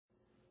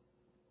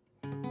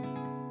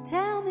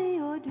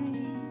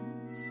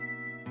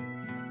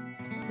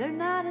they're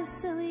not as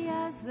silly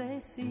as they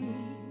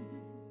seem.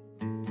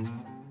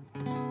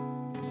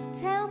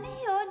 Tell me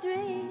your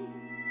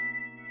dreams,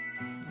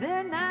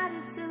 they're not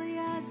as silly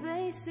as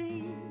they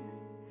seem.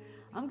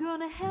 I'm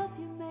gonna help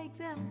you make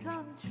them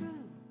come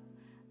true.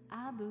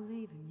 I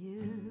believe in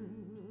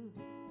you.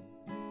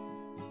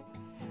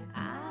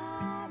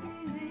 I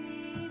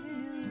believe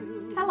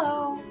in you.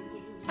 Hello,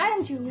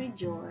 I'm Julie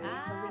Joy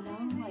of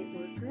Renowned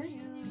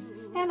Lightworkers,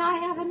 and I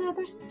have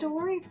another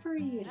story for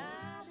you.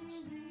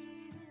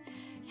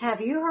 Have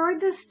you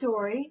heard the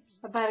story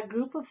about a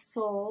group of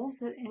souls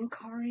that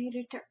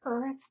incarnated to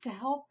Earth to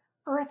help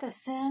Earth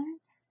ascend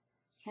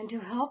and to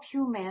help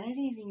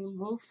humanity to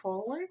move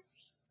forward?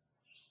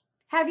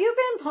 Have you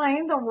been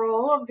playing the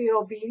role of the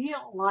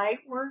obedient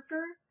light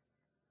worker,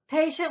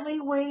 patiently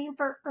waiting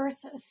for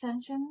Earth's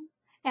ascension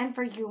and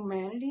for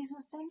humanity's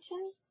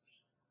ascension?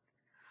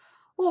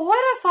 Well,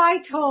 what if I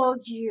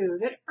told you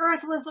that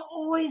Earth was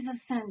always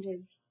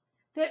ascended,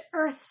 that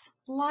Earth's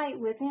light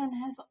within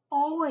has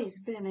always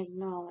been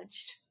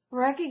acknowledged,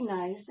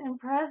 recognized, and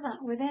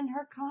present within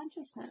her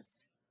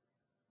consciousness?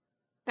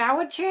 That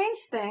would change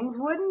things,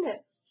 wouldn't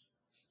it?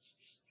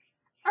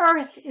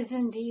 Earth is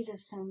indeed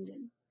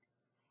ascended,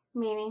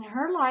 meaning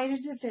her light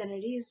of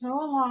divinity is no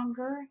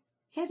longer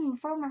hidden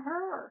from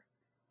her.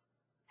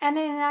 And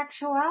in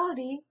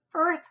actuality,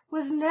 Earth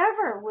was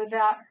never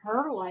without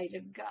her light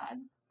of God.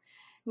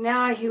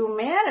 Now,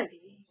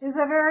 humanity is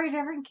a very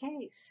different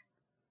case.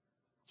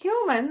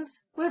 Humans,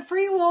 with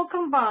free will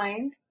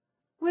combined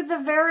with the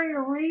very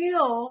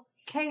real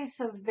case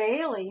of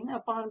veiling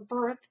upon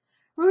birth,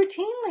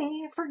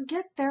 routinely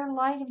forget their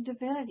light of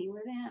divinity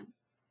within.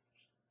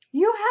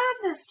 You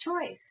have this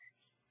choice.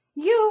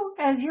 You,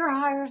 as your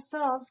higher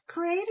selves,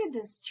 created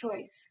this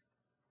choice.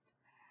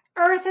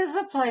 Earth is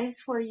a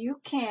place where you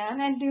can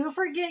and do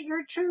forget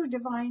your true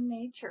divine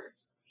nature.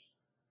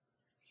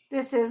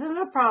 This isn't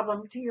a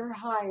problem to your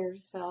higher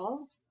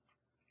selves.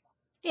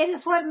 It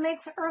is what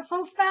makes Earth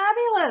so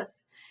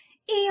fabulous.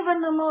 Even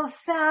the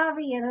most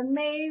savvy and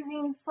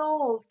amazing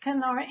souls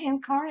can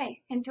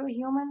incarnate into a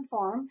human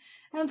form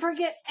and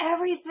forget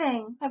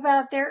everything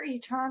about their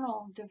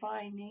eternal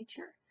divine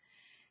nature.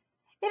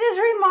 It is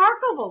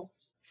remarkable,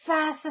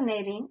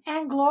 fascinating,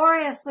 and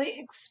gloriously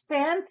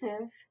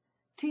expansive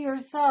to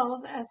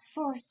yourselves as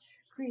Source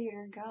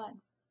Creator God.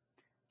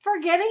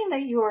 Forgetting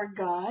that you are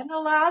God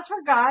allows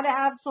for God to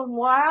have some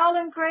wild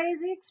and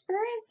crazy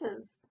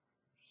experiences.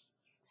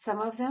 Some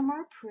of them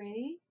are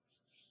pretty.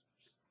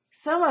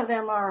 Some of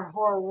them are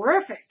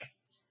horrific.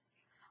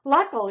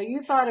 Luckily,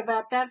 you thought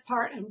about that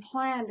part and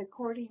planned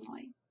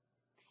accordingly.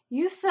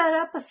 You set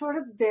up a sort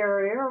of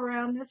barrier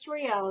around this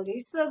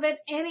reality so that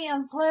any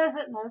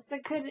unpleasantness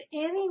that could in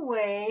any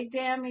way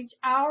damage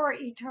our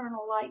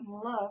eternal light and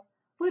love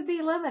would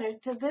be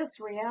limited to this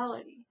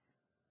reality.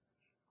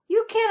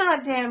 You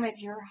cannot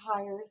damage your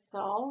higher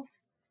selves,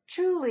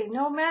 truly,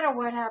 no matter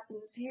what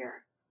happens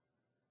here.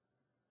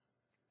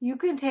 You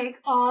can take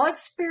all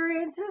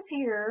experiences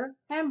here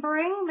and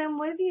bring them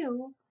with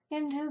you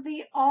into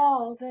the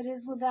all that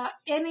is without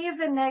any of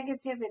the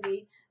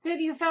negativity that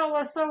you felt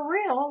was so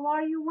real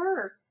while you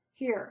were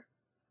here.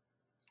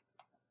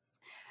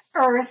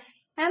 Earth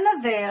and the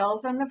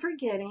veils and the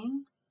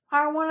forgetting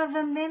are one of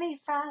the many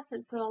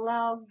facets that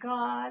allow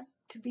God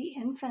to be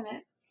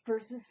infinite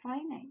versus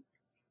finite.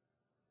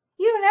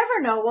 You never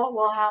know what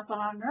will happen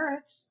on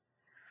Earth.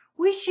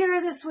 We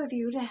share this with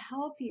you to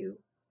help you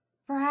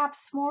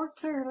perhaps more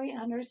clearly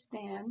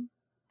understand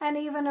and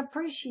even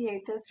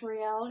appreciate this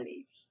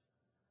reality.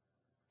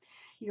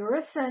 Your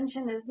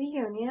ascension is the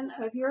union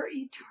of your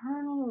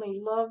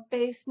eternally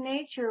love-based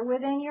nature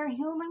within your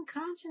human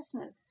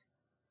consciousness.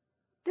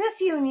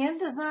 This union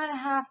does not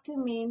have to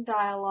mean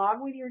dialogue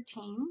with your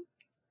team.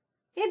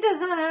 It does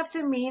not have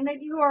to mean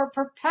that you are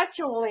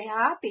perpetually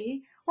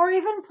happy or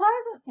even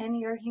pleasant in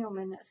your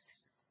humanness.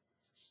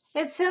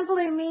 It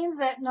simply means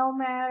that no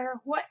matter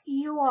what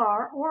you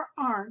are or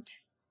aren't,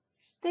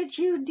 that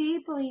you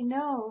deeply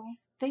know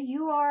that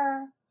you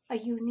are a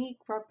unique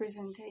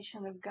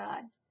representation of God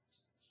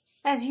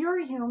as your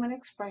human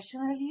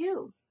expression of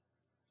you,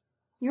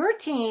 your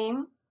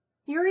team,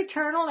 your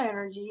eternal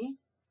energy.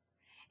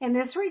 In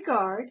this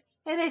regard,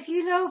 and if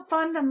you know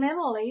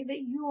fundamentally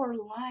that you are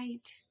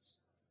light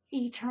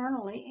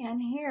eternally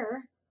and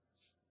here,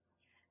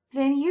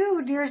 then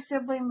you, dear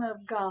sibling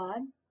of God,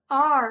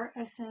 are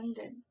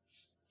ascended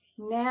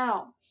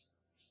now.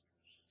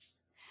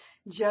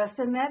 Just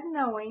in that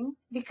knowing,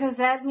 because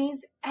that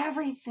means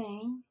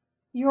everything,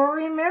 you're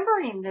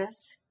remembering this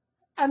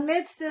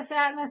amidst this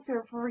atmosphere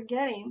of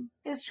forgetting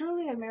is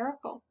truly a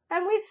miracle.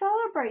 And we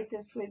celebrate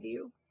this with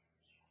you.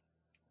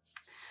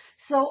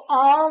 So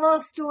all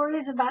those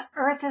stories about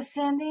Earth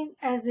ascending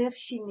as if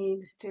she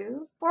needs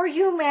to, or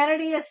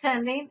humanity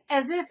ascending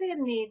as if it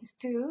needs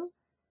to,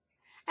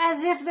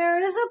 as if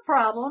there is a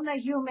problem that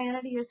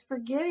humanity is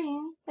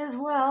forgetting as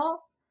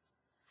well,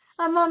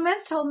 a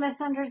monumental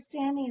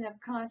misunderstanding of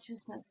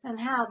consciousness and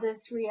how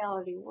this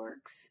reality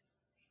works.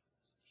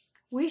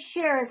 We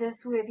share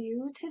this with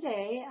you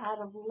today out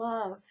of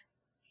love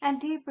and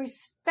deep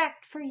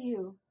respect for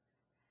you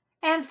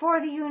and for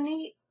the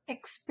unique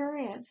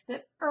experience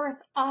that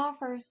Earth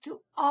offers to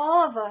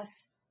all of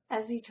us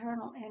as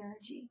eternal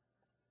energy.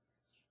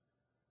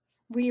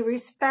 We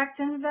respect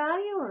and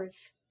value Earth,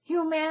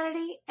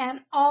 humanity, and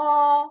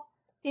all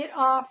it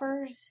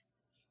offers,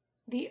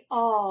 the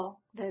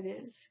all that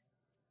is.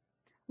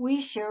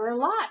 We share a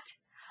lot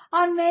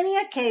on many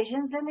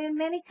occasions and in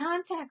many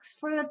contexts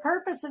for the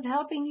purpose of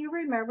helping you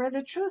remember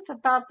the truth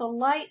about the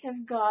light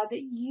of God,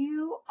 that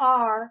you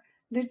are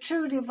the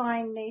true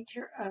divine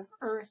nature of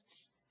Earth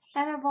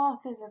and of all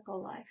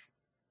physical life.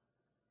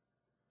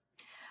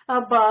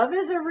 Above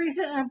is a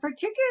recent and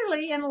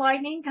particularly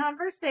enlightening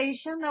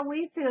conversation that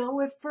we feel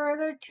would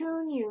further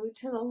tune you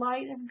to the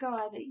light of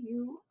God that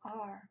you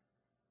are.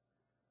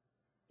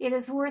 It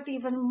is worth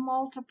even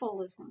multiple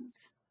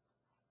listens.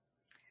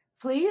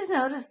 Please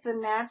notice the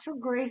natural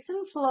grace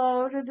and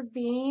flow to the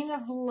being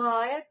of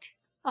light,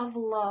 of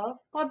love,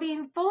 while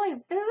being fully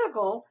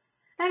physical,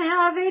 and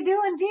how they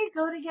do indeed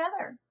go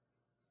together.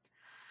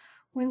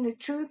 When the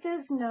truth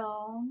is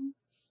known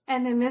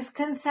and the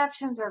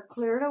misconceptions are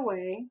cleared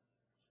away,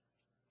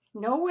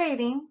 no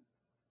waiting,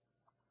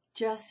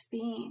 just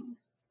being.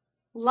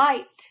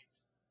 Light.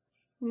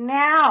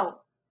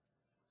 Now.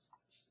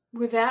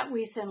 With that,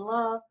 we send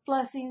love,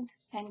 blessings,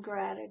 and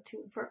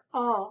gratitude for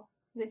all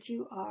that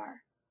you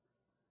are.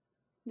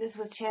 This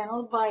was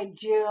channeled by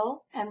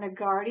Jill and the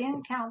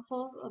Guardian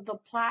Councils of the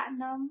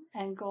Platinum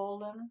and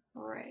Golden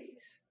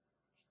Rays.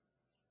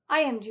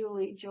 I am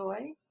Julie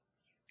Joy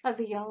of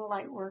the Young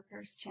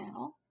Lightworkers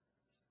channel,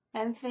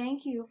 and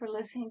thank you for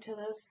listening to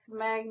this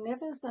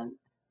magnificent,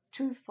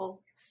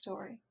 truthful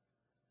story.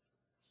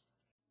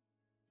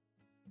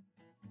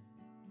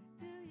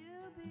 Do you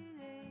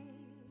believe?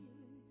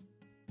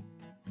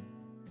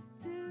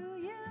 Do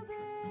you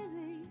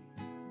believe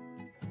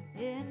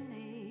in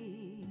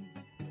me?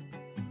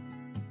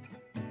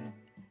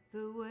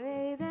 The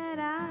way that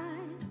I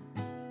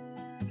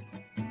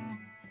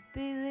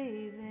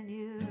believe in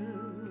you.